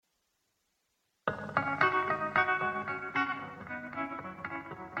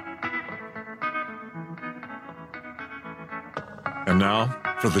And now,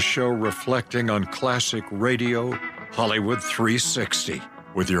 for the show reflecting on classic radio, Hollywood 360,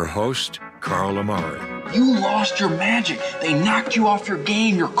 with your host, Carl Amari. You lost your magic. They knocked you off your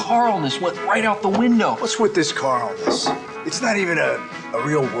game. Your Carlness went right out the window. What's with this Carlness? It's not even a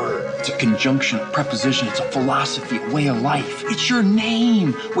real word. It's a conjunction, a preposition. It's a philosophy, a way of life. It's your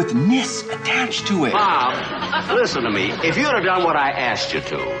name with ness attached to it. Bob, listen to me. If you'd have done what I asked you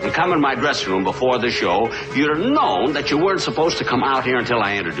to and come in my dressing room before the show, you'd have known that you weren't supposed to come out here until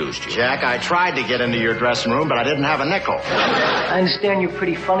I introduced you. Jack, I tried to get into your dressing room, but I didn't have a nickel. I understand you're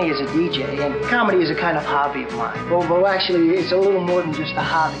pretty funny as a DJ, and comedy is a kind of hobby of mine. Well, actually, it's a little more than just a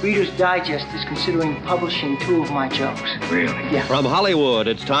hobby. Reader's Digest is considering publishing 2 of my jokes. Really? Yeah. From Hollywood,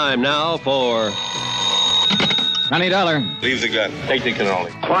 it's time now for... $20. Leave the gun. Take the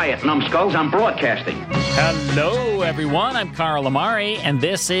cannoli. Quiet, numbskulls. I'm broadcasting. Hello, everyone. I'm Carl Amari, and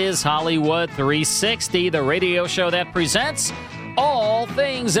this is Hollywood 360, the radio show that presents all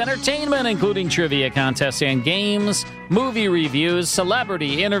things entertainment, including trivia contests and games, movie reviews,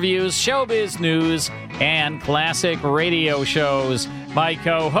 celebrity interviews, showbiz news, and classic radio shows. My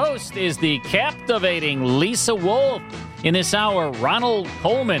co-host is the captivating Lisa Wolf. In this hour, Ronald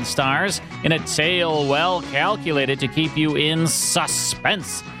Colman stars in a tale well calculated to keep you in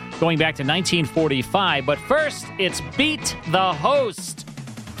suspense, going back to 1945. But first, it's Beat the Host.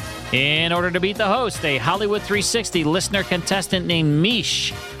 In order to beat the host, a Hollywood 360 listener contestant named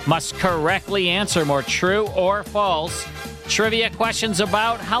Mish must correctly answer more true or false trivia questions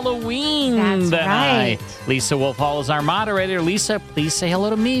about Halloween That's right. Lisa Wolf Hall is our moderator. Lisa, please say hello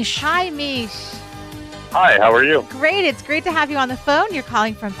to Mish. Hi, Mish. Hi, how are you? Great. It's great to have you on the phone. You're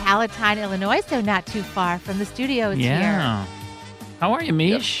calling from Palatine, Illinois, so not too far from the studios here. How are you,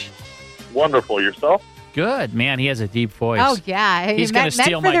 Mish? Yep. Wonderful. Yourself? Good. Man, he has a deep voice. Oh, yeah. He's going to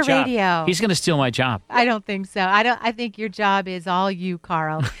steal for my the job. Radio. He's going to steal my job. I don't think so. I think your job is all you,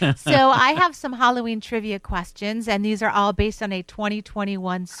 Carl. So I have some Halloween trivia questions, and these are all based on a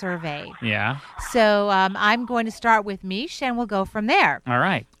 2021 survey. Yeah. So I'm going to start with Mish, and we'll go from there. All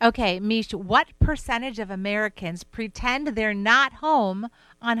right. Okay, Mish, what percentage of Americans pretend they're not home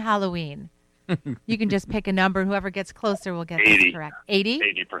on Halloween? You can just pick a number, and whoever gets closer will get 80. this correct. 80?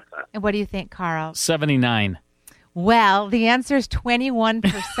 80%. And what do you think, Carl? 79. Well, the answer is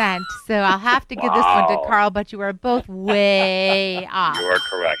 21%, so I'll have to give this one to Carl, but you are both way off. You are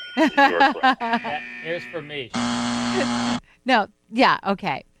correct. You are correct. Here's for Mish. No, yeah,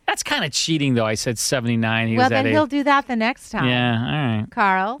 okay. That's kind of cheating, though. I said 79. Well, then he'll do that the next time. Yeah, all right.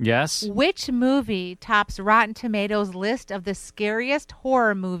 Carl? Yes? Which movie tops Rotten Tomatoes' list of the scariest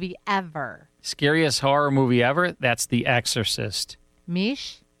horror movie ever? Scariest horror movie ever? That's The Exorcist.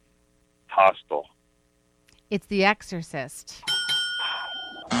 Mish? Hostile. It's The Exorcist.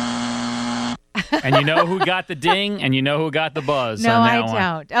 And you know who got the ding, and you know who got the buzz. No, on I that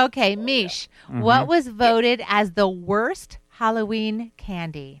one. don't. Okay, Mish, what was voted as the worst Halloween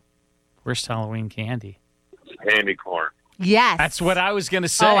candy? Worst Halloween candy. Candy corn. Yes. That's what I was going to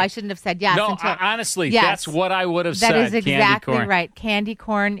say. Oh, I shouldn't have said yes. No, until... honestly, yes. that's what I would have said. That is exactly candy corn. right. Candy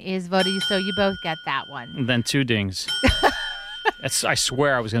corn is voted, so you both get that one. And then 2 dings. I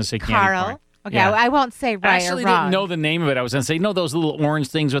swear I was going to say candy Carl? corn. Okay, Yeah. I won't say right I actually or wrong. didn't know the name of it. I was going to say, those little orange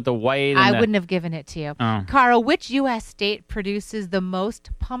things with the white. And I wouldn't have given it to you. Oh. Carl, which U.S. state produces the most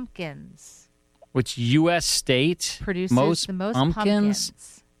pumpkins? Which U.S. state Produces the most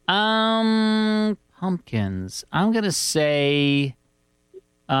pumpkins? Pumpkins. I'm gonna say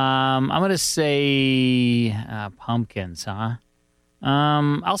pumpkins. Huh?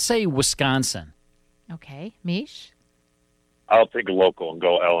 I'll say Wisconsin. Okay, Mish. I'll take a local and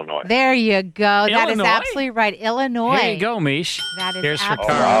go Illinois. There you go. That is Illinois? absolutely right. Illinois. Here you go, Mish. That is Here's for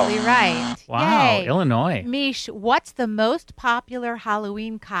absolutely Carl. right. Wow, Yay. Illinois. Mish, what's the most popular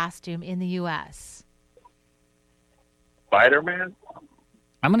Halloween costume in the U.S.? Spider-Man?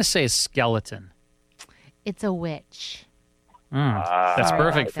 I'm gonna say a skeleton. It's a witch. That's Sorry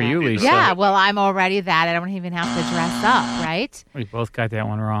perfect about for you, that. Lisa. Yeah, well, I'm already that. I don't even have to dress up, right? We both got that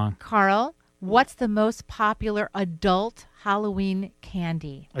one wrong. Carl, what's the most popular adult Halloween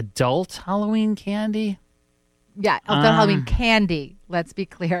candy? Adult Halloween candy? Yeah, adult Halloween candy. Let's be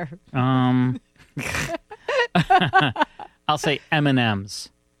clear. I'll say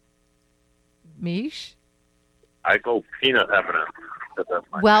M&M's. Mish? I go peanut M&M.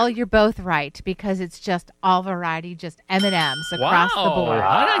 Well, you're both right because it's just all variety, just M&Ms across the board.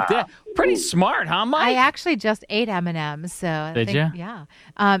 I like that. Pretty smart, huh, Mike? I actually just ate M&Ms, so I Did think, you? Yeah.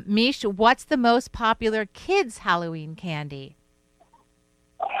 Mish, what's the most popular kids' Halloween candy?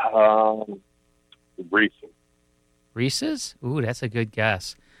 Reese's. Reese's? Ooh, that's a good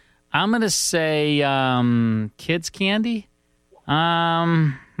guess. I'm gonna say kids candy.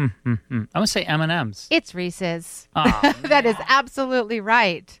 I'm gonna say M&M's. It's Reese's. Oh, that is absolutely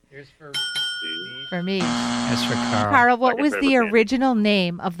right. Here's for me. Here's for Carl. Carl, what was favorite the band. original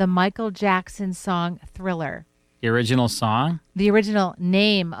name of the Michael Jackson song Thriller? The original song? The original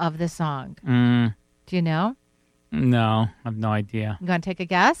name of the song. Do you know? No, I have no idea. You going to take a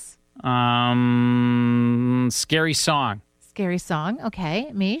guess? Scary Song. Scary song.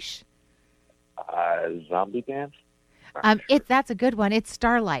 Okay. Mish? Zombie Dance? That's a good one. It's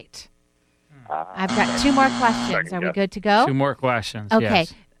Starlight. I've got two more questions. Are we good to go? Two more questions. Okay.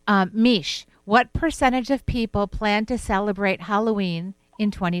 Yes. Mish, what percentage of people plan to celebrate Halloween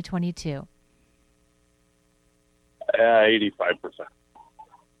in 2022? 85%.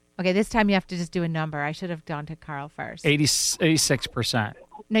 Okay, this time you have to just do a number. I should have gone to Carl first. 86%.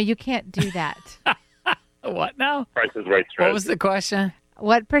 No, you can't do that. What now? Price is Right strategy. What was the question?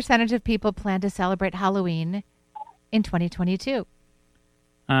 What percentage of people plan to celebrate Halloween in 2022?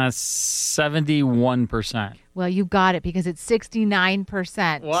 71%. Well, you got it because it's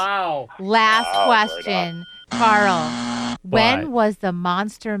 69%. Wow. Last question, Carl. When What? was the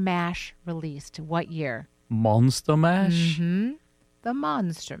Monster Mash released? What year? Monster Mash? Mm-hmm. The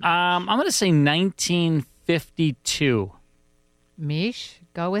Monster Mash. I'm going to say 1952. Mish,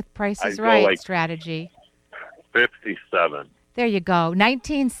 go with Price is I'd go Right like- strategy. 57. There you go.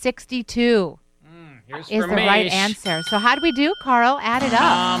 1962 Here's is for the right Mish. answer. So how do we do, Carl? Add it up.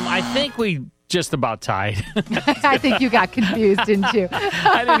 I think we just about tied. I think you got confused, didn't you?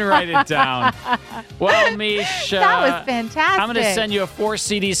 I didn't write it down. Well, Mish, That was fantastic. I'm going to send you a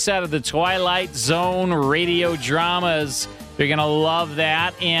 4-CD set of the Twilight Zone radio dramas. You're going to love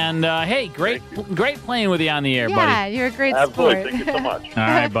that. And, hey, great playing with you on the air, Yeah, buddy. you're a great Absolutely. sport. Thank you so much. All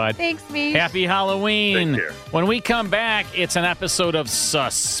right, bud. Thanks, Mish. Happy Halloween. Take care. When we come back, it's an episode of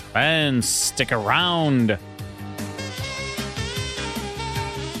Suspense. Stick around.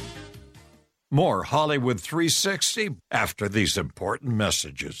 More Hollywood 360 after these important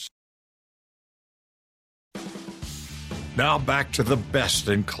messages. Now back to the best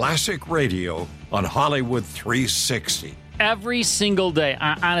in classic radio on Hollywood 360. Every single day,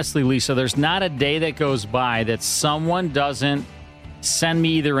 honestly, Lisa, there's not a day that goes by that someone doesn't send me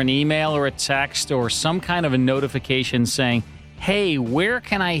either an email or a text or some kind of a notification saying, hey, where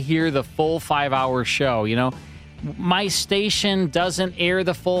can I hear the full 5-hour show? You know, my station doesn't air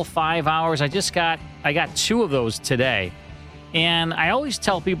the full 5 hours. I got 2 of those today. And I always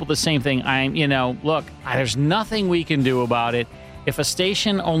tell people the same thing. Look, there's nothing we can do about it. If a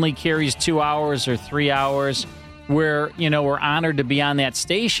station only carries 2 hours or 3 hours, we're honored to be on that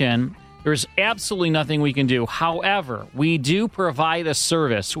station. There's absolutely nothing we can do. However, we do provide a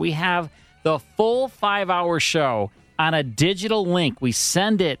service. We have the full 5-hour show on a digital link. We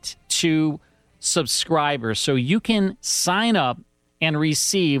send it to subscribers so you can sign up and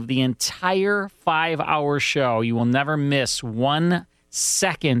receive the entire 5-hour show. You will never miss 1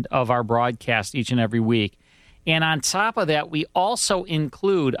 second of our broadcast each and every week. And on top of that, we also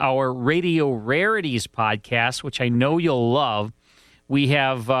include our Radio Rarities podcast, which I know you'll love. We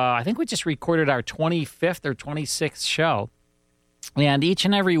have, I think we just recorded our 25th or 26th show. And each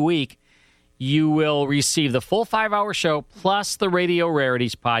and every week, you will receive the full 5-hour show plus the Radio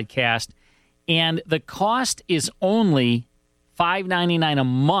Rarities podcast. And the cost is only $5.99 a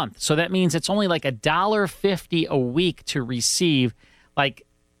month. So that means it's only like $1.50 a week to receive like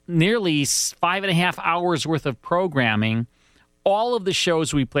nearly 5.5 hours worth of programming, all of the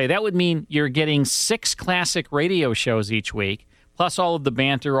shows we play. That would mean you're getting 6 classic radio shows each week, plus all of the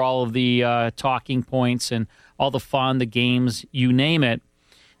banter, all of the talking points, and all the fun, the games, you name it.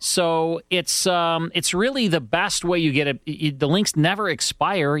 So it's really the best way you get it. The links never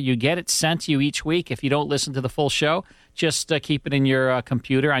expire. You get it sent to you each week. If you don't listen to the full show, just keep it in your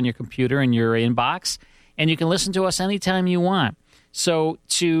computer, in your inbox, and you can listen to us anytime you want. So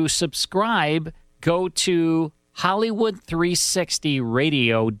to subscribe, go to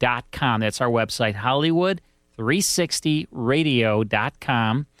Hollywood360radio.com. That's our website,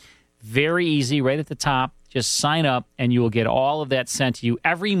 Hollywood360radio.com. Very easy, right at the top. Just sign up, and you will get all of that sent to you.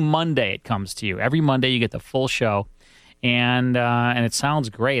 Every Monday it comes to you. Every Monday you get the full show, and it sounds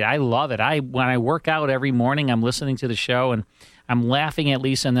great. I love it. When I work out every morning, I'm listening to the show, and I'm laughing at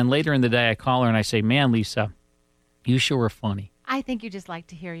Lisa, and then later in the day I call her and I say, man, Lisa, you sure were funny. I think you just like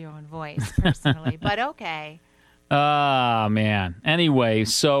to hear your own voice, personally, but okay. Man. Anyway,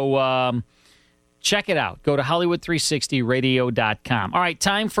 so check it out. Go to Hollywood360radio.com. All right,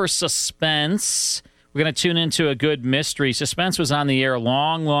 time for Suspense. We're going to tune into a good mystery. Suspense was on the air a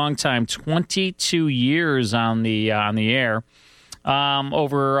long, long time, 22 years on the air.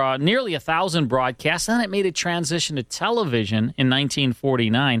 over nearly 1,000 broadcasts. And then it made a transition to television in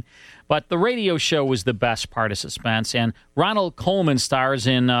 1949. But the radio show was the best part of Suspense. And Ronald Colman stars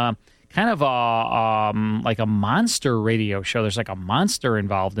in kind of like a monster radio show. There's like a monster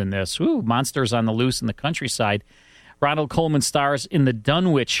involved in this. Ooh, monsters on the loose in the countryside. Ronald Colman stars in the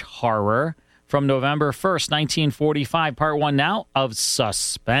Dunwich Horror from November 1st, 1945. Part 1 now of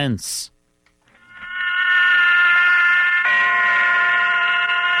Suspense.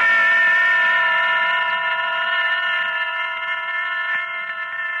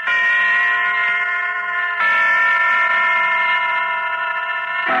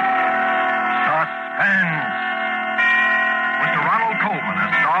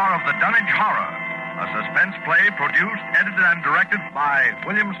 Dunwich Horror, a suspense play produced, edited, and directed by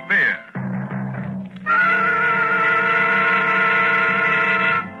William Spear.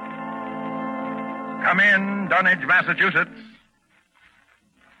 Come in, Dunwich, Massachusetts.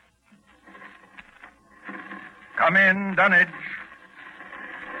 Come in, Dunwich.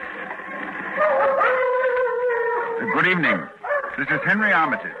 Good evening. This is Henry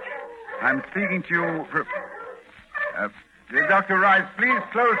Armitage. I'm speaking to you from... Dr. Rice, please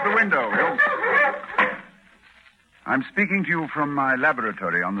close the window. I'm speaking to you from my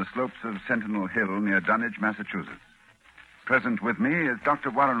laboratory on the slopes of Sentinel Hill near Dunwich, Massachusetts. Present with me is Dr.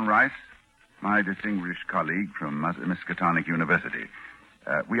 Warren Rice, my distinguished colleague from Miskatonic University.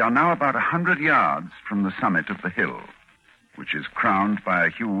 We are now about 100 yards from the summit of the hill, which is crowned by a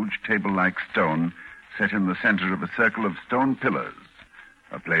huge table-like stone set in the center of a circle of stone pillars,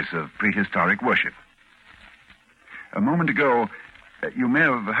 a place of prehistoric worship. A moment ago, you may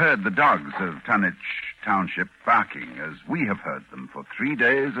have heard the dogs of Dunwich Township barking, as we have heard them for 3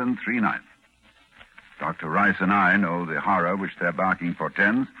 days and 3 nights. Dr. Rice and I know the horror which their barking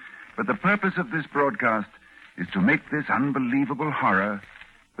portends, but the purpose of this broadcast is to make this unbelievable horror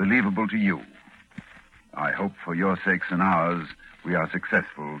believable to you. I hope for your sakes and ours we are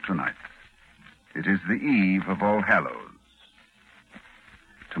successful tonight. It is the eve of All Hallows.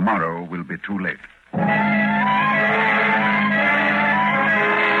 Tomorrow will be too late.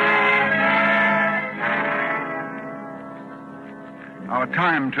 Our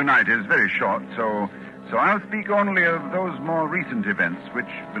time tonight is very short, so I'll speak only of those more recent events which,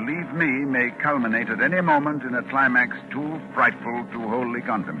 believe me, may culminate at any moment in a climax too frightful to wholly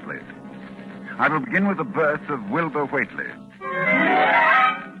contemplate. I will begin with the birth of Wilbur Whately.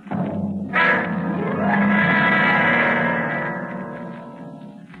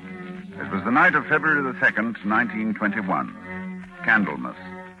 It was the night of February the 2nd, 1921, Candlemas.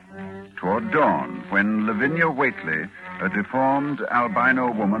 Toward dawn, when Lavinia Whately, a deformed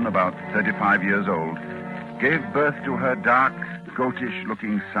albino woman about 35 years old, gave birth to her dark,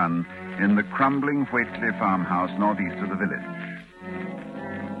 goatish-looking son in the crumbling Whately farmhouse northeast of the village.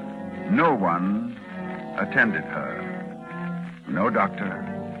 No one attended her. No doctor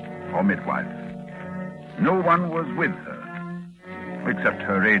or midwife. No one was with her, except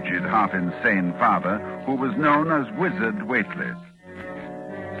her aged, half-insane father, who was known as Wizard Whately.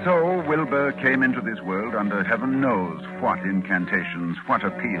 So Wilbur came into this world under heaven knows what incantations, what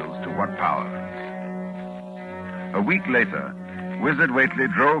appeals to what power. A week later, Wizard Whately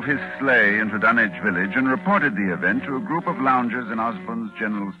drove his sleigh into Dunwich village and reported the event to a group of loungers in Osborne's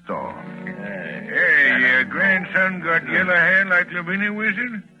general store. Hey, your grandson got yellow hair like Lavinia,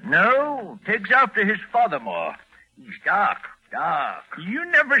 Wizard? No, takes after his father more. He's dark. You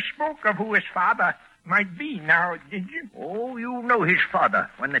never spoke of who his father might be now, did you? Oh, you know his father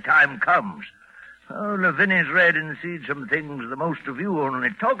when the time comes. Oh, Lavinia's read and seen some things the most of you only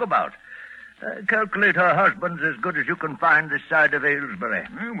talk about. Calculate her husband's as good as you can find this side of Aylesbury.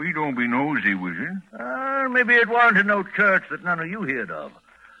 Well, we don't be nosy, Wizard. Maybe it warn't in no church that none of you heard of.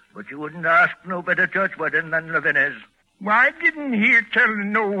 But you wouldn't ask no better church wedding than Lavinia's. Well, I didn't hear tell of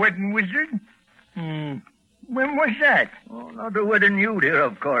no wedding, Wizard. When was that? Oh, not a wedding you'd hear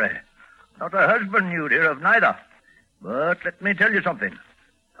of, Corey. Not a husband you'd hear of, neither. But let me tell you something.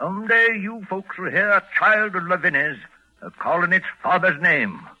 Someday you folks will hear a child of Lavinia's calling its father's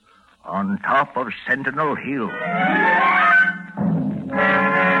name on top of Sentinel Hill.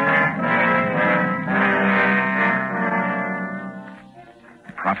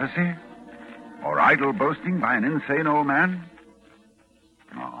 Prophecy? Or idle boasting by an insane old man?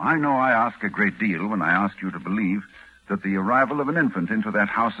 Oh, I know I ask a great deal when I ask you to believe that the arrival of an infant into that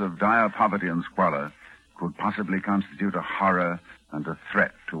house of dire poverty and squalor could possibly constitute a horror and a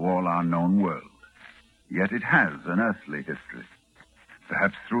threat to all our known world. Yet it has an earthly history.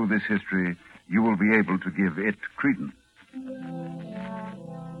 Perhaps through this history, you will be able to give it credence.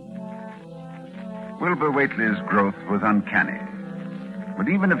 Wilbur Whately's growth was uncanny. But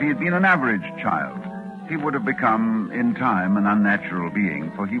even if he had been an average child, he would have become, in time, an unnatural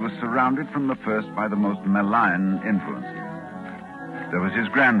being, for he was surrounded from the first by the most malign influences. There was his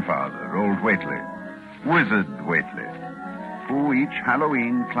grandfather, old Whately, Wizard Whately, who each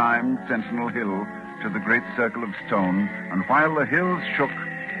Halloween climbed Sentinel Hill to the great circle of stone, and while the hills shook,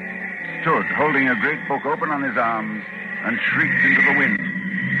 stood holding a great book open on his arms and shrieked into the wind.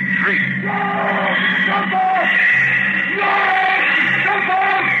 Shrieked.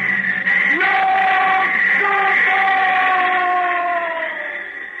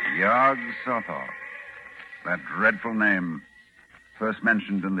 Yog-Sothoth, that dreadful name, first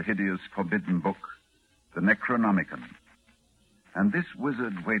mentioned in the hideous forbidden book, the Necronomicon. And this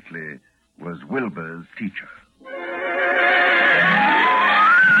Wizard Whately was Wilbur's teacher.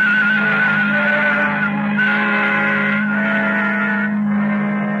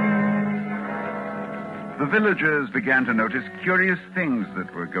 The villagers began to notice curious things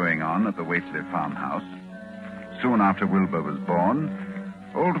that were going on at the Whately farmhouse. Soon after Wilbur was born,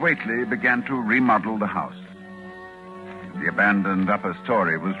 old Whately began to remodel the house. The abandoned upper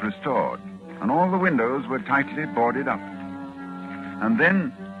story was restored, and all the windows were tightly boarded up. And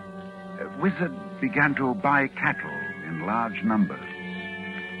then, Wizard began to buy cattle in large numbers,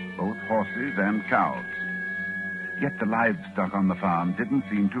 both horses and cows. Yet the livestock on the farm didn't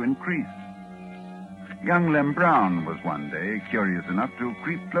seem to increase. Young Lem Brown was one day curious enough to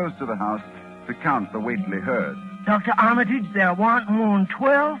creep close to the house to count the Whately herd. Dr. Armitage, there warn't more than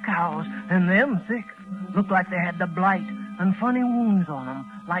 12 cows, and them thick. Looked like they had the blight and funny wounds on them,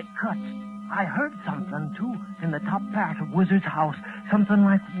 like cuts. I heard something, too, in the top part of Wizard's house. Something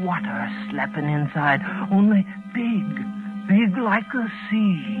like water slapping inside, only big like the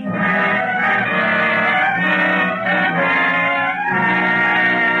sea.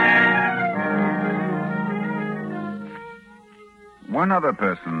 One other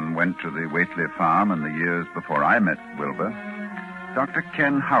person went to the Whately farm in the years before I met Wilbur, Dr.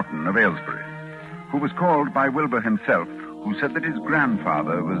 Ken Houghton of Aylesbury, who was called by Wilbur himself, who said that his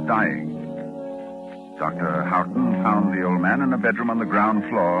grandfather was dying. Dr. Houghton found the old man in a bedroom on the ground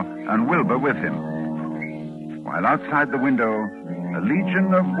floor, and Wilbur with him. While outside the window, a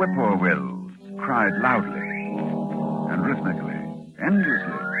legion of whippoorwills cried loudly and rhythmically,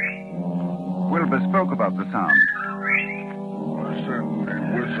 endlessly. Wilbur spoke about the sound. Listen, they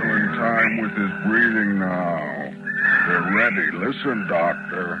whistle in time with his breathing now. They're ready. Listen,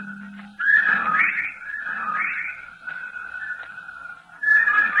 Doctor.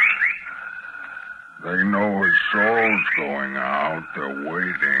 They know his soul's going out. They're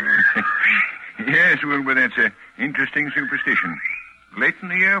waiting. Yes, Wilbur, that's an interesting superstition. Late in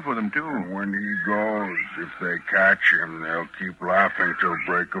the year for them, too. When he goes, if they catch him, they'll keep laughing till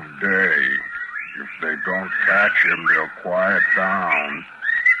break of day. If they don't catch him, they'll quiet down.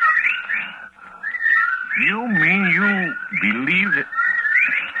 You mean you believe that...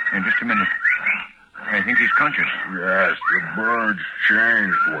 just a minute. I think he's conscious. Yes, the birds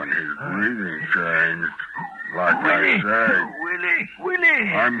changed when his breathing changed. Like Willie, I say. Willie!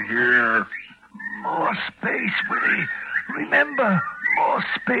 I'm here. More space, Willie. Remember, more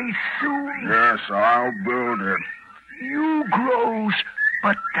space soon. Yes, I'll build it. You grows,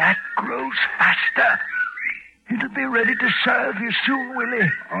 but that grows faster. It'll be ready to serve you soon,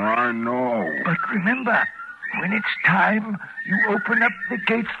 Willie. I know. But remember, when it's time, you open up the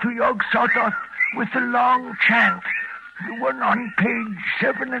gates to Yog-Sothoth with the long chant, the one on page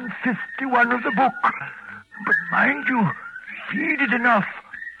 751 of the book. But mind you, feed it enough,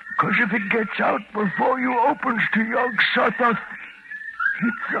 because if it gets out before you opens to Yog-Sothoth,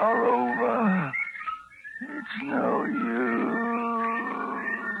 it's all over. It's no use.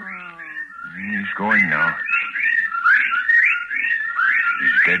 He's going now.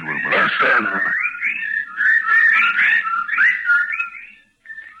 He's dead, Wilbur. Listen.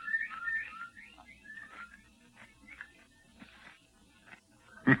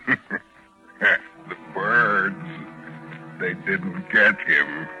 The birds, they didn't get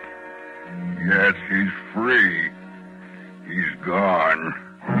him. Yes, he's free. He's gone.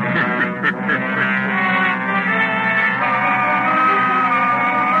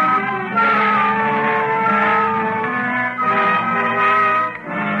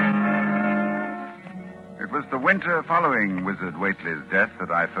 It was the winter following Wizard Whately's death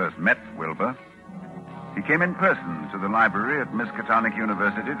that I first met Wilbur. He came in person to the library at Miskatonic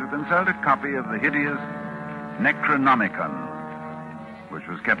University to consult a copy of the hideous Necronomicon, which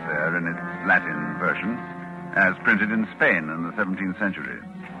was kept there in its Latin version, as printed in Spain in the 17th century.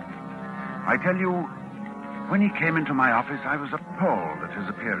 I tell you, when he came into my office, I was appalled at his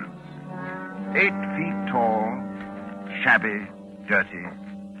appearance. 8 feet tall, shabby, dirty,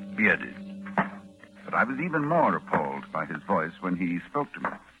 bearded. But I was even more appalled by his voice when he spoke to me.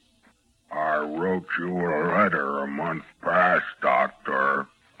 I wrote you a letter a month past, Doctor.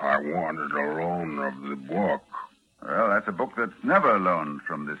 I wanted a loan of the book. Well, that's a book that's never loaned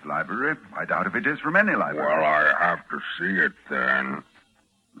from this library. I doubt if it is from any library. Well, I have to see it then.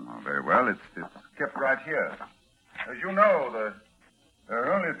 Oh, very well. It's kept right here. As you know, there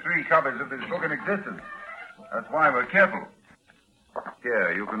are only 3 copies of this book in existence. That's why we're careful.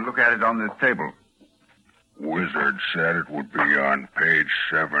 Here, you can look at it on this table. Wizard said it would be on page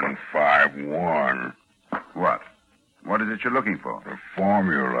 751. What? What is it you're looking for? The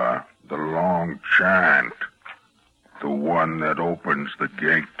formula, the long chant. The one that opens the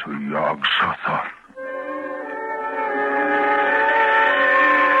gate to Yog-Sothoth.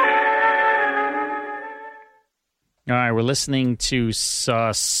 All right, we're listening to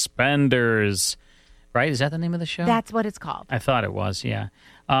Suspenders, right? Is that the name of the show? That's what it's called. I thought it was, yeah.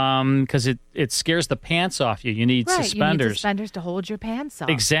 Because it scares the pants off you. You need suspenders. You need suspenders to hold your pants off.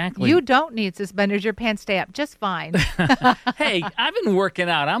 Exactly. You don't need suspenders. Your pants stay up just fine. Hey, I've been working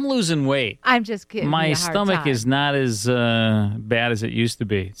out. I'm losing weight. I'm just kidding. My stomach is not as bad as it used to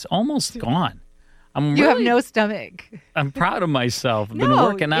be. It's almost gone. You have no stomach. I'm proud of myself. I've been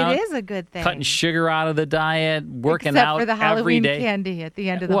working out. It is a good thing. Cutting sugar out of the diet, working Except out for the every Halloween day. candy at the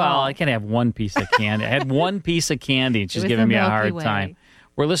end of the Well, hall. I can have one piece of candy. I had one piece of candy. It's just It was giving the me a Milky hard Way. time.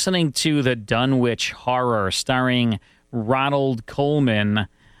 We're listening to the Dunwich Horror, starring Ronald Colman.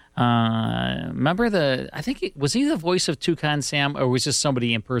 Remember was he the voice of Toucan Sam, or was just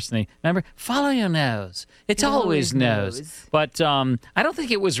somebody impersonating? Remember, follow your nose. It always knows. But I don't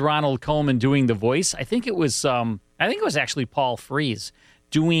think it was Ronald Colman doing the voice. I think it was actually Paul Frees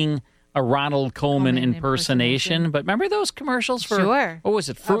doing a Ronald Colman impersonation. But remember those commercials for what was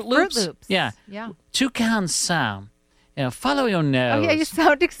it? Fruit Loops? Fruit Loops. Yeah. Toucan Sam. Follow your nose. Oh, yeah, you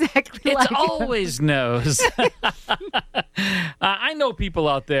sound exactly like It always knows. I know people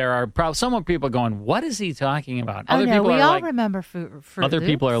out there are probably, some people are going, what is he talking about? Oh, Other no, people we are all like, remember Fruit Other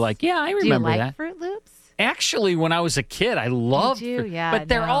Loops. people are like, yeah, I remember Do you like that. Fruit Loops? Actually, when I was a kid, I loved You do? Yeah, but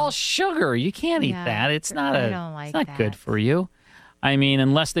they're no. all sugar. You can't eat Yeah, that. It's not I don't like it's not that. good for you. I mean,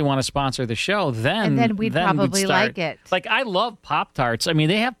 unless they want to sponsor the show, then we'd probably start. like it. Like, I love Pop-Tarts. I mean,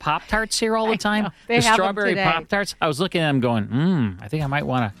 they have Pop-Tarts here all the time. They the have 'em strawberry today. Pop-Tarts. I was looking at them going, I think I might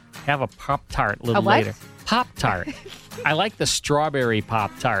want to have a Pop-Tart a little A what? later. Pop-Tart. I like the strawberry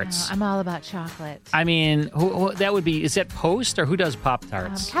Pop-Tarts. I'm all about chocolate. I mean, who that would be, is that Post or who does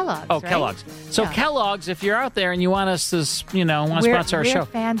Pop-Tarts? Kellogg's, Oh, right? Kellogg's. So Yeah. Kellogg's, if you're out there and you want us to, sponsor our we're show,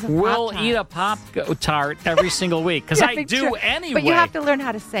 fans of we'll Pop-Tarts. eat a Pop-Tart every single week because I do True. anyway. But you have to learn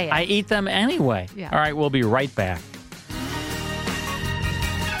how to say it. I eat them anyway. Yeah. All right, we'll be right back.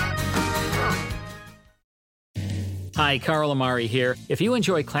 Hi, Carl Amari here. If you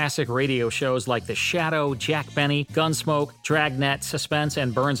enjoy classic radio shows like The Shadow, Jack Benny, Gunsmoke, Dragnet, Suspense,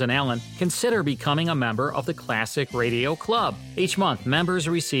 and Burns and Allen, consider becoming a member of the Classic Radio Club. Each month, members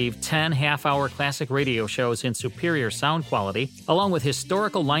receive 10 half-hour classic radio shows in superior sound quality, along with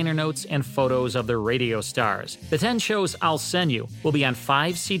historical liner notes and photos of the radio stars. The 10 shows I'll send you will be on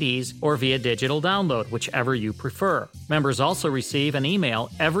 5 CDs or via digital download, whichever you prefer. Members also receive an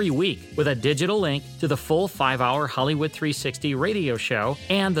email every week with a digital link to the full 5-hour Hollywood 360 radio show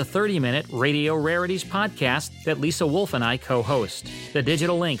and the 30-minute Radio Rarities podcast that Lisa Wolf and I co-host. The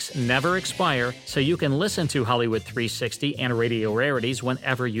digital links never expire, so you can listen to Hollywood 360 and Radio Rarities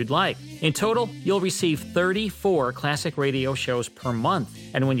whenever you'd like. In total, you'll receive 34 classic radio shows per month.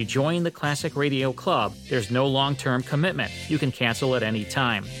 And when you join the Classic Radio Club, there's no long-term commitment. You can cancel at any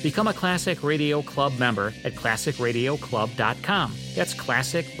time. Become a Classic Radio Club member at ClassicRadioClub.com. That's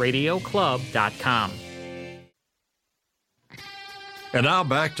ClassicRadioClub.com. And now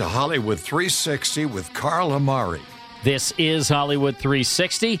back to Hollywood 360 with Carl Amari. This is Hollywood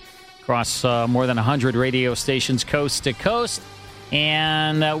 360, across more than 100 radio stations coast to coast.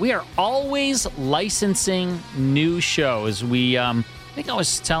 And we are always licensing new shows. I think I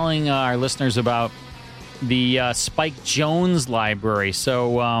was telling our listeners about the Spike Jones library.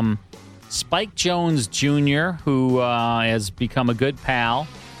 So Spike Jones Jr., who has become a good pal,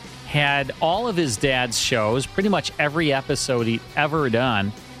 had all of his dad's shows, pretty much every episode he'd ever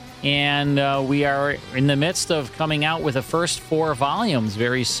done. And we are in the midst of coming out with the first 4 volumes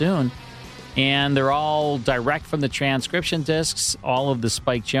very soon. And they're all direct from the transcription discs, all of the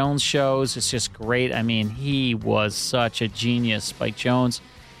Spike Jones shows. It's just great. I mean, he was such a genius, Spike Jones.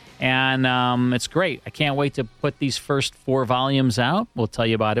 And it's great. I can't wait to put these first 4 volumes out. We'll tell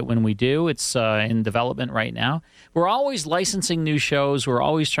you about it when we do. It's in development right now. We're always licensing new shows. We're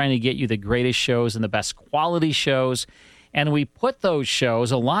always trying to get you the greatest shows and the best quality shows. And we put those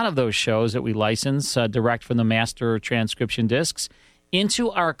shows, a lot of those shows that we license direct from the master transcription discs,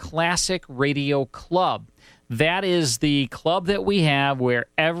 into our Classic Radio Club. That is the club that we have where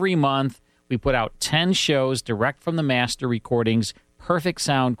every month we put out 10 shows direct from the master recordings, perfect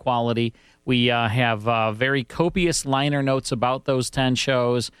sound quality. We have very copious liner notes about those 10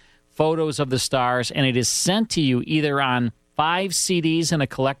 shows, photos of the stars, and it is sent to you either on 5 CDs in a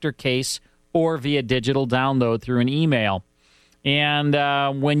collector case or via digital download through an email. And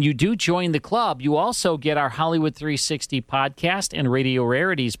when you do join the club, you also get our Hollywood 360 podcast and Radio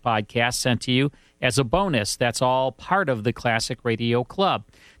Rarities podcast sent to you as a bonus. That's all part of the Classic Radio Club.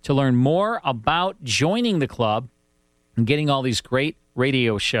 To learn more about joining the club and getting all these great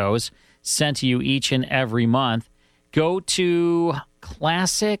radio shows sent to you each and every month, go to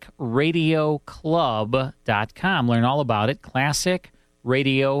classicradioclub.com. Learn all about it,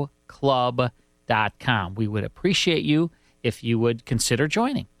 classicradioclub.com. We would appreciate you if you would consider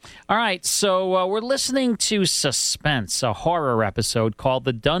joining. All right, so we're listening to Suspense, a horror episode called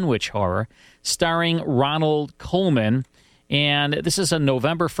The Dunwich Horror, starring Ronald Colman. And this is a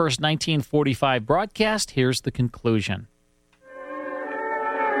November 1st, 1945 broadcast. Here's the conclusion.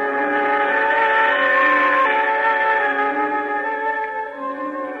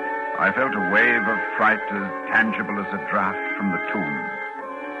 I felt a wave of fright as tangible as a draft from the tomb.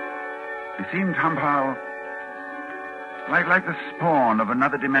 He seemed somehow like the spawn of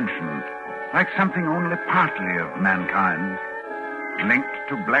another dimension, like something only partly of mankind, linked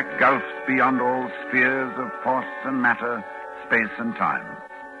to black gulfs beyond all spheres of force and matter, space and time.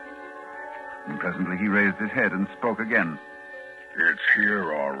 And presently he raised his head and spoke again. It's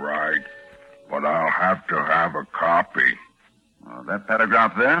here, all right, but I'll have to have a copy. That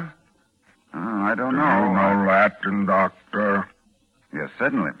paragraph there? I don't know. Do you know Latin, Doctor? Yes,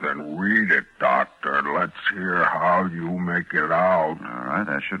 certainly. Then read it, Doctor. Let's hear how you make it out. All right,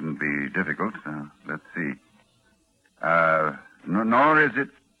 that shouldn't be difficult. Let's see. Nor is it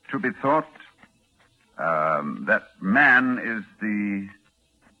to be thought that man is the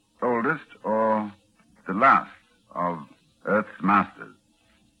oldest or the last of Earth's masters.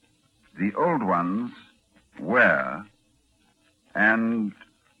 The old ones were, and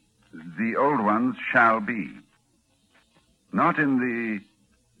the old ones shall be. Not in the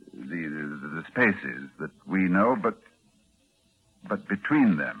spaces that we know, but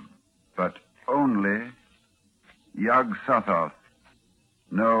between them. But only Yog-Sothoth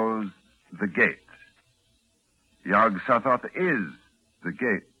knows the gate. Yog-Sothoth is the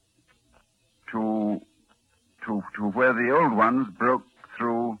gate to where the old ones broke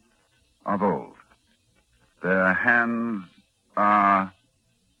through of old. Their hands are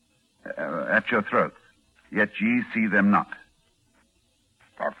at your throats, yet ye see them not.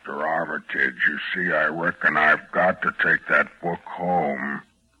 Dr. Armitage, you see, I reckon I've got to take that book home.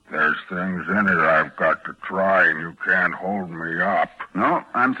 There's things in it I've got to try, and you can't hold me up. No,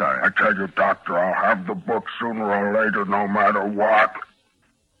 I'm sorry. I tell you, Doctor, I'll have the book sooner or later, no matter what.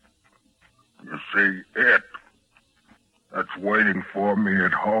 You see, that's waiting for me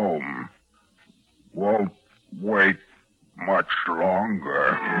at home won't wait much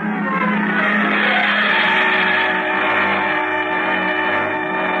longer.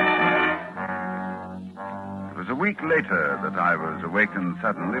 It was a week later that I was awakened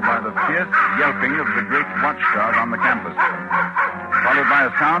suddenly by the fierce yelping of the great watchdog on the campus, followed by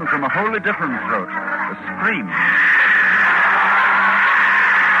a sound from a wholly different throat, a scream.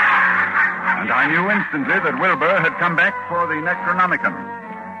 And I knew instantly that Wilbur had come back for the Necronomicon.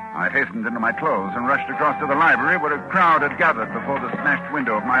 I hastened into my clothes and rushed across to the library where a crowd had gathered before the smashed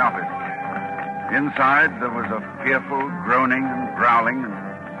window of my office. Inside, there was a fearful groaning and growling,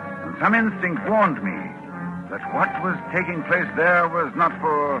 and some instinct warned me that what was taking place there was not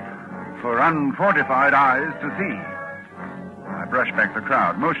for unfortified eyes to see. I brushed back the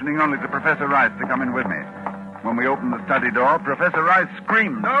crowd, motioning only to Professor Rice to come in with me. When we opened the study door, Professor Rice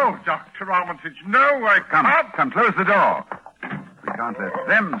screamed. No, Dr. Armitage, no, I can't. Come, close the door. We can't let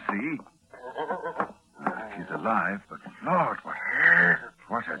them see. He's alive, but Lord,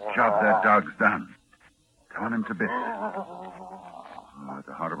 what a job that dog's done. Torn him to bits. Oh, it's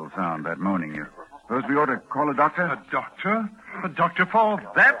a horrible sound, that moaning. You suppose we ought to call a doctor? A doctor? A doctor for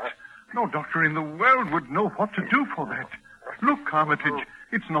that? No doctor in the world would know what to do for that. Look, Armitage,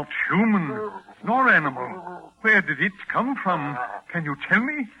 it's not human, nor animal. Where did it come from? Can you tell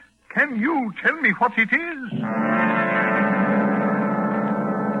me? Can you tell me what it is?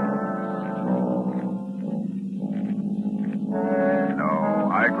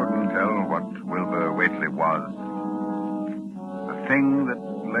 No, I couldn't tell what Wilbur Whately was. The thing that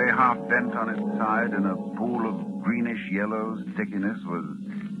lay half bent on its side in a pool of greenish-yellow stickiness, was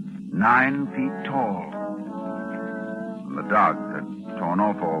 9 feet tall. And the dog had torn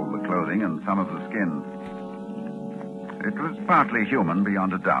off all the clothing and some of the skin. It was partly human,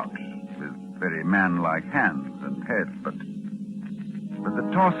 beyond a doubt, with very man-like hands and head, but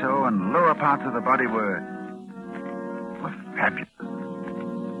the torso and lower parts of the body were fabulous.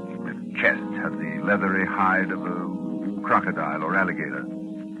 Its chest had the leathery hide of a crocodile or alligator.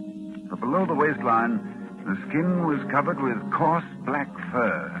 But below the waistline, the skin was covered with coarse black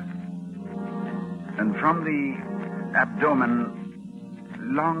fur. And from the abdomen,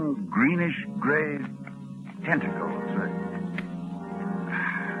 long greenish-gray tentacles.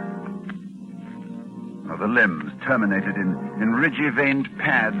 The limbs terminated in ridgy-veined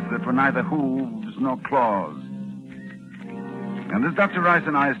pads that were neither hooves nor claws. And as Dr. Rice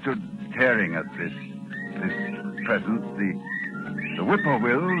and I stood staring at this presence, the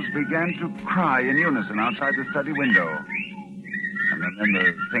whippoorwills began to cry in unison outside the study window. And then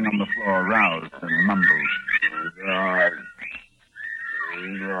the thing on the floor roused and mumbled. God.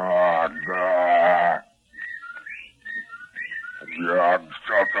 God. God. God,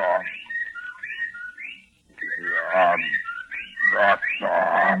 shut up. God.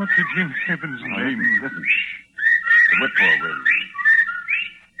 God. What in heaven's name? Listen. The whippoorwills.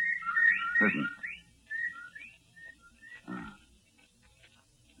 Listen.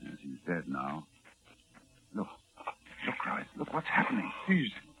 Yes, he's dead now. Look, Rice. Look what's happening.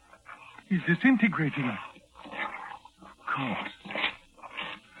 He's disintegrating. Of course.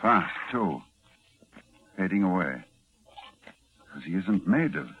 Fast, too. Fading away. Because he isn't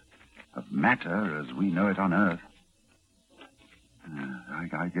made of matter as we know it on Earth.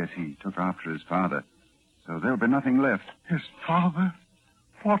 I guess he took after his father. So there'll be nothing left. His father?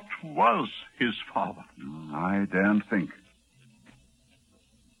 What was his father? I daren't think.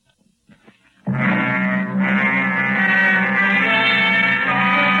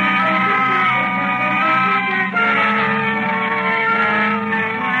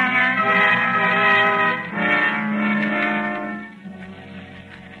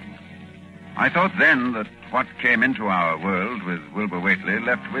 I thought then that what came into our world with Wilbur Whately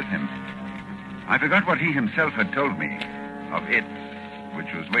left with him. I forgot what he himself had told me of it,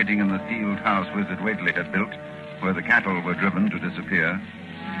 which was waiting in the sealed house Wizard Whately had built, where the cattle were driven to disappear.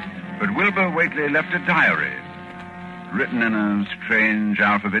 But Wilbur Whately left a diary, written in a strange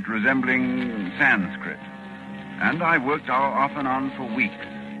alphabet resembling Sanskrit. And I worked off and on for weeks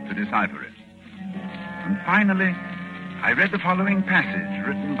to decipher it. And finally, I read the following passage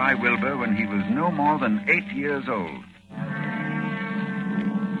written by Wilbur when he was no more than 8 years old.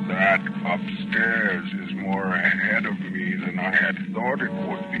 That upstairs is more ahead of me than I had thought it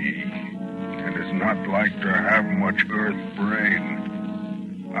would be, and is not like to have much earth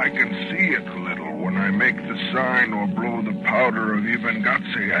brain. I can see it a little when I make the sign or blow the powder of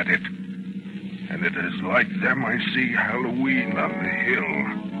Ibengatse at it, and it is like them I see Halloween on the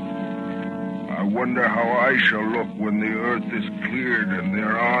hill. I wonder how I shall look when the earth is cleared and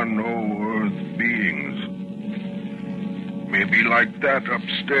there are no earth beings. Maybe like that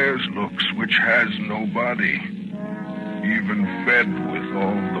upstairs looks, which has no body, even fed with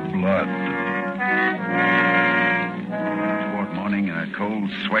all the blood. Toward morning, in a cold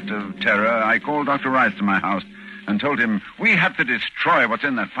sweat of terror, I called Dr. Rice to my house and told him we had to destroy what's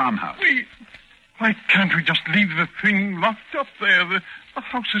in that farmhouse. Why can't we just leave the thing locked up there? The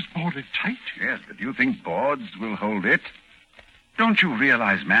house is boarded tight. Yes, but do you think boards will hold it? Don't you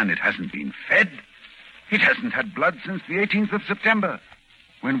realize, man, it hasn't been fed? It hasn't had blood since the 18th of September,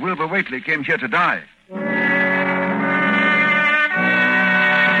 when Wilbur Whately came here to die.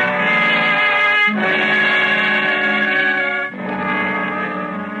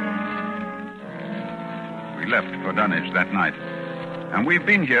 We left for Dunwich that night, and we've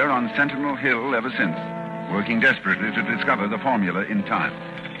been here on Sentinel Hill ever since, working desperately to discover the formula in time.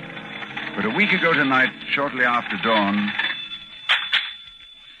 But a week ago tonight, shortly after dawn...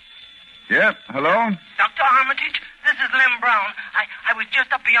 Yeah, hello? Dr. Armitage, this is Lem Brown. I was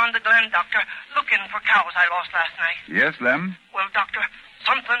just up beyond the glen, Doctor, looking for cows I lost last night. Yes, Lem? Well, Doctor,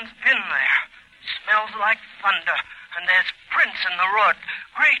 something's been there. Smells like thunder, and there's prints in the road.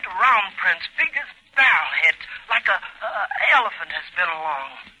 Great round prints, big as barrel heads, like a elephant has been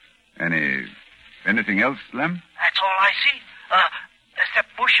along. Anything else, Lem? That's all I see.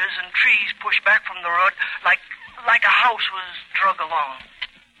 Except bushes and trees pushed back from the road, like a house was drug along.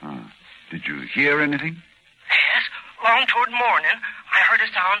 Did you hear anything? Yes. Long toward morning, I heard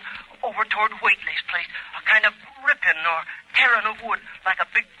a sound over toward Whately's place. A kind of ripping or tearing of wood, like a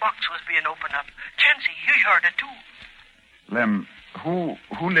big box was being opened up. Chancey, you heard it too. Lem, Who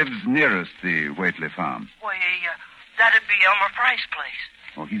lives nearest the Waitley farm? Why, that'd be Elmer Fry's place.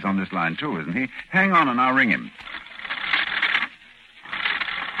 Oh, he's on this line, too, isn't he? Hang on, and I'll ring him.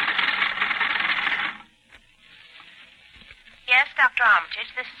 Yes, Dr.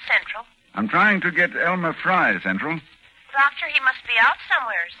 Armitage, this is Central. I'm trying to get Elmer Fry, Central. Doctor, he must be out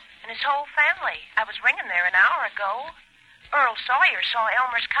somewheres, and his whole family. I was ringing there an hour ago. Earl Sawyer saw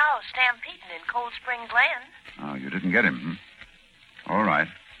Elmer's cows stampeding in Cold Spring Glen. Oh, you didn't get him, hmm? All right.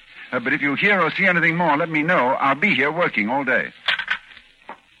 But if you hear or see anything more, let me know. I'll be here working all day.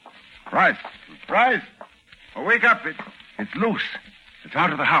 Rice! Oh, wake up. It's loose. It's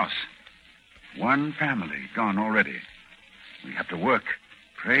out of the house. One family gone already. We have to work.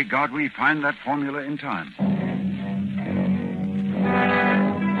 Pray God we find that formula in time.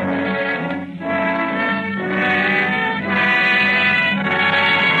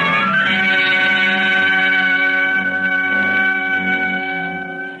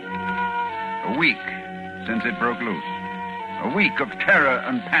 A week since it broke loose. A week of terror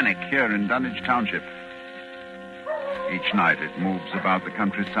and panic here in Dunwich Township. Each night it moves about the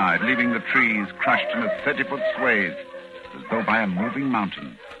countryside, leaving the trees crushed in a 30-foot swathe, as though by a moving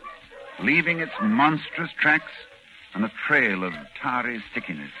mountain, leaving its monstrous tracks on a trail of tarry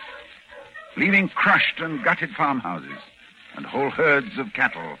stickiness, leaving crushed and gutted farmhouses and whole herds of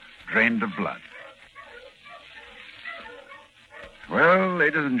cattle drained of blood. Well,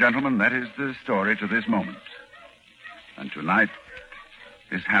 ladies and gentlemen, that is the story to this moment. And tonight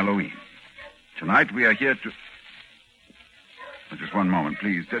is Halloween. Tonight we are here to... Oh, just one moment,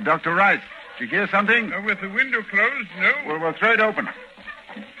 please. Dr. Rice, did you hear something? With the window closed, no. Well, we'll throw it open.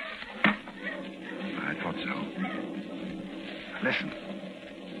 I thought so. Listen.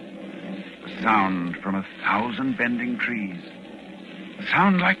 A sound from 1,000 bending trees. A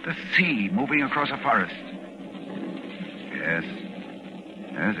sound like the sea moving across a forest. Yes,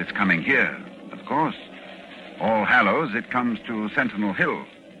 it's coming here, of course. All Hallows, it comes to Sentinel Hill.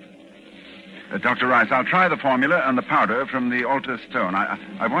 Dr. Rice, I'll try the formula and the powder from the altar stone.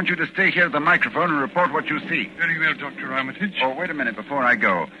 I want you to stay here at the microphone and report what you see. Very well, Dr. Armitage. Oh, wait a minute before I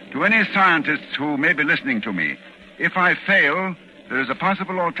go. To any scientists who may be listening to me, if I fail, there is a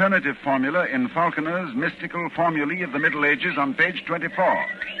possible alternative formula in Falconer's Mystical Formulae of the Middle Ages on page 24.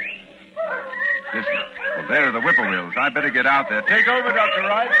 Listen. Well, there are the whippoorwills. I better get out there. Take over, Dr.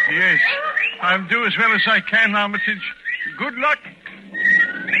 Rice. Yes. I'll do as well as I can, Armitage. Good luck.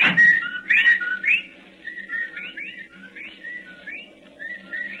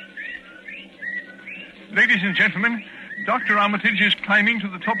 Ladies and gentlemen, Dr. Armitage is climbing to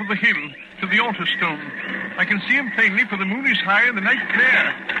the top of the hill, to the altar stone. I can see him plainly, for the moon is high and the night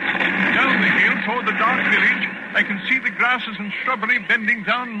clear. Down the hill toward the dark village, I can see the grasses and shrubbery bending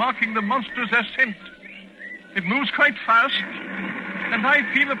down, marking the monster's ascent. It moves quite fast, and I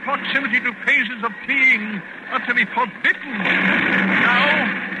feel the proximity to phases of being utterly forbidden.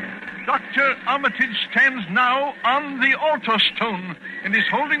 Now, Dr. Armitage stands now on the altar stone and is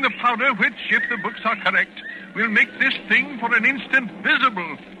holding the powder which, if the books are correct, will make this thing for an instant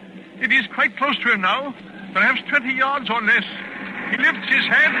visible. It is quite close to him now, perhaps 20 yards or less. He lifts his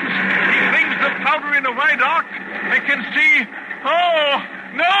hands. He flings the powder in a wide arc. I can see... Oh,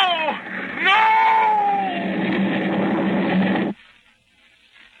 no!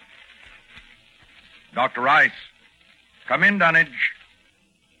 Dr. Rice, come in, Dunwich.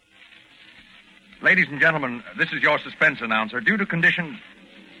 Ladies and gentlemen, this is your suspense announcer. Due to conditions...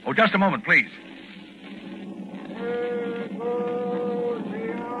 Oh, just a moment, please.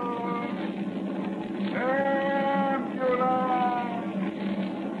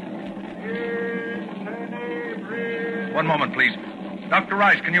 One moment, please. Dr.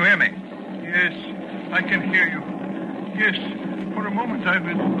 Rice, can you hear me? Yes, I can hear you. Yes, for a moment I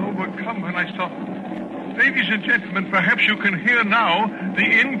was overcome when I saw... Ladies and gentlemen, perhaps you can hear now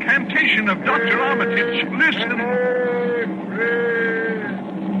the incantation of Dr. Armitage. Listen.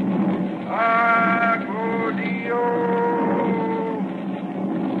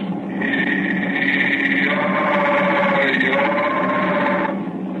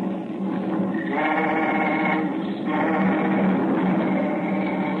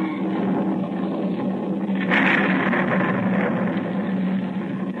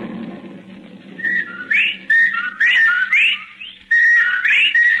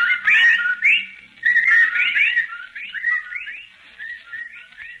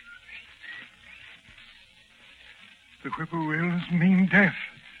 The whippoorwills mean death.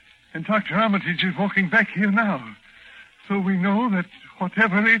 And Dr. Armitage is walking back here now. So we know that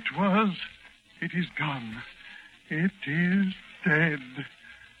whatever it was, it is gone. It is dead.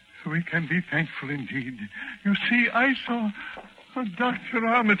 We can be thankful indeed. You see, I saw... Oh, Dr.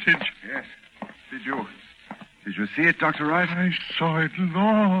 Armitage. Yes. Did you see it, Dr. Rice? I saw it,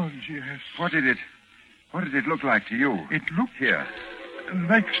 Lord, yes. What did it look like to you? It looked here.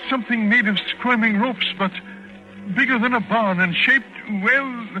 Like something made of squirming ropes, but bigger than a barn and shaped,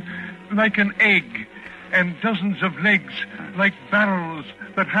 well, like an egg. And dozens of legs, like barrels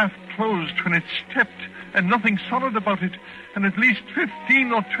that half closed when it stepped, and nothing solid about it, and at least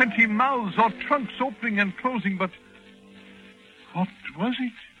 15 or 20 mouths or trunks opening and closing, but what was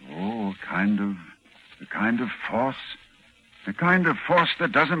it? Oh, a kind of force. A kind of force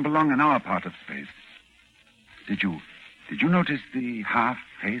that doesn't belong in our part of space. Did you notice the half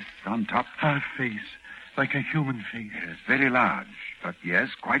face on top? Half face, like a human face. Yes, very large, but yes,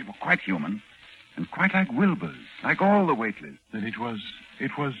 quite human. And quite like Wilbur's, like all the waitlist. Then it was...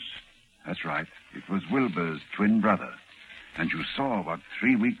 That's right. It was Wilbur's twin brother. And you saw what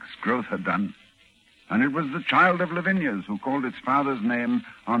 3 weeks' growth had done. And it was the child of Lavinia's who called its father's name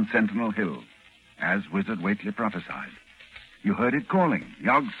on Sentinel Hill, as Wizard Waitley prophesied. You heard it calling,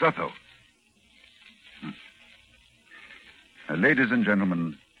 Yog Sotho. Ladies and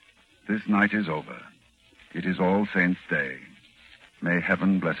gentlemen, this night is over. It is All Saints' Day. May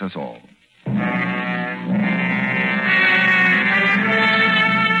heaven bless us all.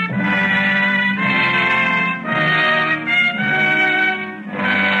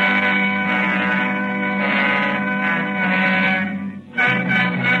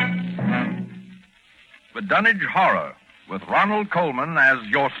 The Dunwich Horror, with Ronald Colman as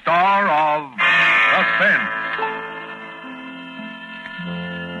your star of Suspense.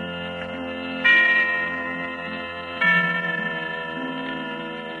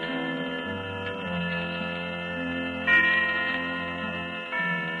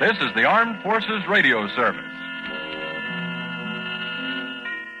 This is the Armed Forces Radio Service.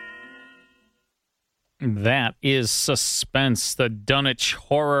 That is Suspense, the Dunwich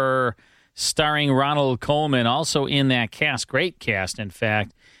Horror, starring Ronald Colman. Also in that cast, great cast, in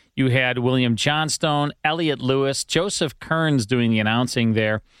fact, you had William Johnstone, Elliot Lewis, Joseph Kearns doing the announcing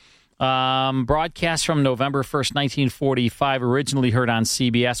there. Broadcast from November 1st, 1945, originally heard on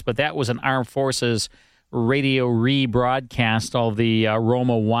CBS, but that was an Armed Forces radio rebroadcast of the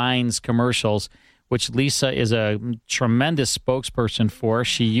Roma Wines commercials, which Lisa is a tremendous spokesperson for.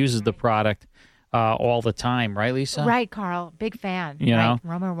 She uses the product all the time, right, Lisa? Right, Carl. Big fan. You know,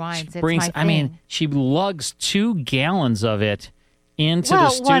 Roma Wines. It's brings, my thing. I mean, she lugs 2 gallons of it into the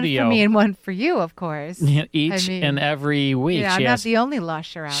studio. One for me and one for you, of course. Each and every week. You know, I'm not the only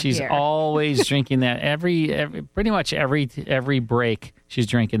lush around she's here. She's always drinking that pretty much every break. She's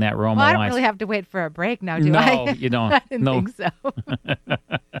drinking that Roma Well, I don't wines. really have to wait for a break now, do I? No, you don't. I didn't think so.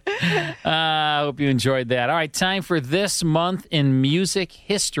 I hope you enjoyed that. All right, time for This Month in Music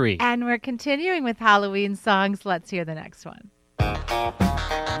History. And we're continuing with Halloween songs. Let's hear the next one.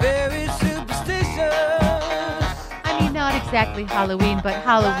 Very superstitious. I mean, not exactly Halloween, but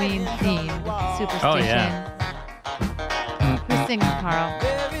Halloween themed superstition. Oh, yeah. Who sings it,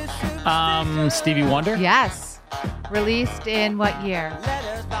 Carl? Stevie Wonder? Yes. Released in what year?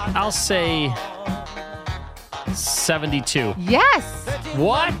 I'll say 72. Yes.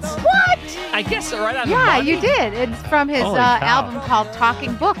 What? What? I guess right on the Yeah, money. you did. It's from his Holy cow. album called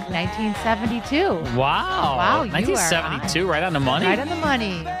Talking Book, 1972. Wow. Wow, you 1972, right on the money? Right on the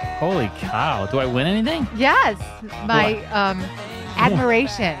money. Holy cow. Do I win anything? Yes. My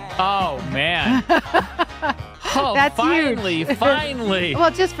admiration. Oh, man. Oh, That's finally, huge. finally.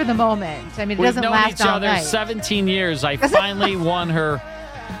 Well, just for the moment. I mean, it We've doesn't known last each all other night. 17 years. I finally won her.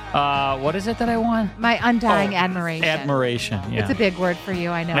 What is it that I won? My undying admiration. Admiration, yeah. It's a big word for you,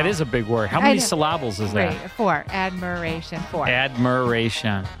 I know. That is a big word. How I many know. syllables is that? 4. Admiration. 4.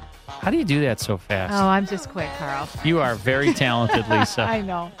 Admiration. How do you do that so fast? Oh, I'm just quick, Carl. You are very talented, Lisa. I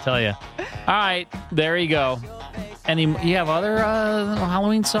know. Tell you. All right, there you go. You have other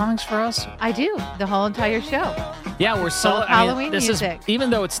Halloween songs for us? I do. The whole entire show. Yeah, we're Halloween this music. Even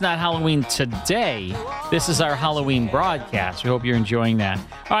though it's not Halloween today, this is our Halloween broadcast. We hope you're enjoying that.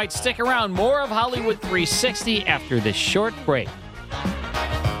 All right, stick around. More of Hollywood 360 after this short break.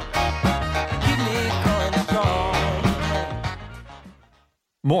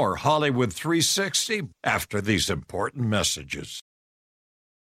 More Hollywood 360 after these important messages.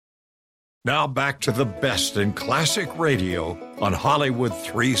 Now back to the best in classic radio on Hollywood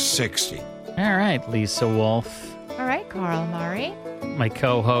 360. All right, Lisa Wolf, All right, Carl Murray. my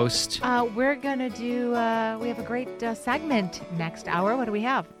co-host. We're going to do, we have a great segment next hour. What do we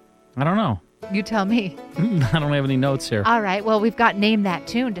have? I don't know. You tell me. I don't have any notes here. All right. Well, we've got Name That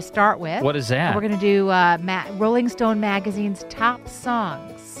Tune to start with. What is that? We're going to do Rolling Stone Magazine's top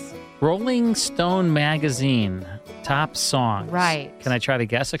songs. Rolling Stone Magazine. Top songs. Right. Can I try to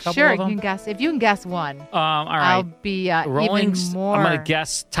guess a couple Sure, of them? you can guess. If you can guess one, all right. I'll be even more. I'm going to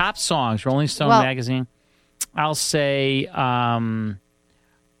guess top songs, Rolling Stone magazine. I'll say...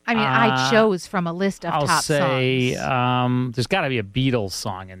 I chose from a list of top songs. I'll say there's got to be a Beatles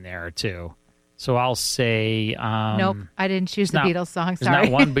song in there, too. So I'll say... nope, I didn't choose the Beatles song, sorry. There's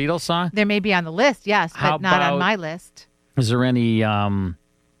not one Beatles song? There may be on the list, yes, but not on my list. Is there any...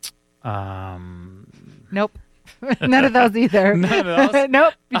 Nope. None of those either. None of those?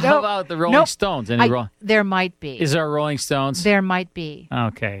 Nope. How about the Rolling Stones? There might be. Is there a Rolling Stones? There might be.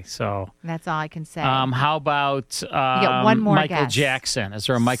 Okay, so... That's all I can say. How about you get one more Michael guess. Jackson? Is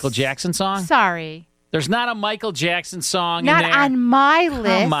there a Michael Jackson song? Sorry. There's not a Michael Jackson song Not in there? on my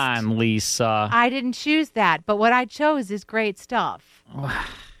list. Come on, Lisa. I didn't choose that, but what I chose is great stuff. All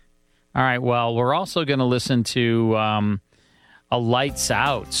right, well, we're also going to listen to a Lights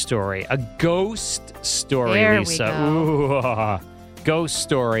Out story, a ghost story, There Lisa. we go. Ooh, ghost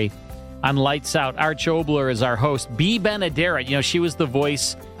story on Lights Out. Arch Obler is our host. Bea Benaderet, she was the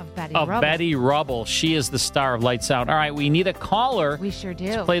voice of Betty Rubble. She is the star of Lights Out. All right, we need a caller. We sure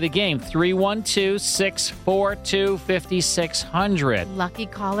do. To play the game. 312-642-5600. Lucky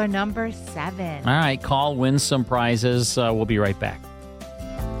caller number 7. All right, call, win some prizes. We'll be right back.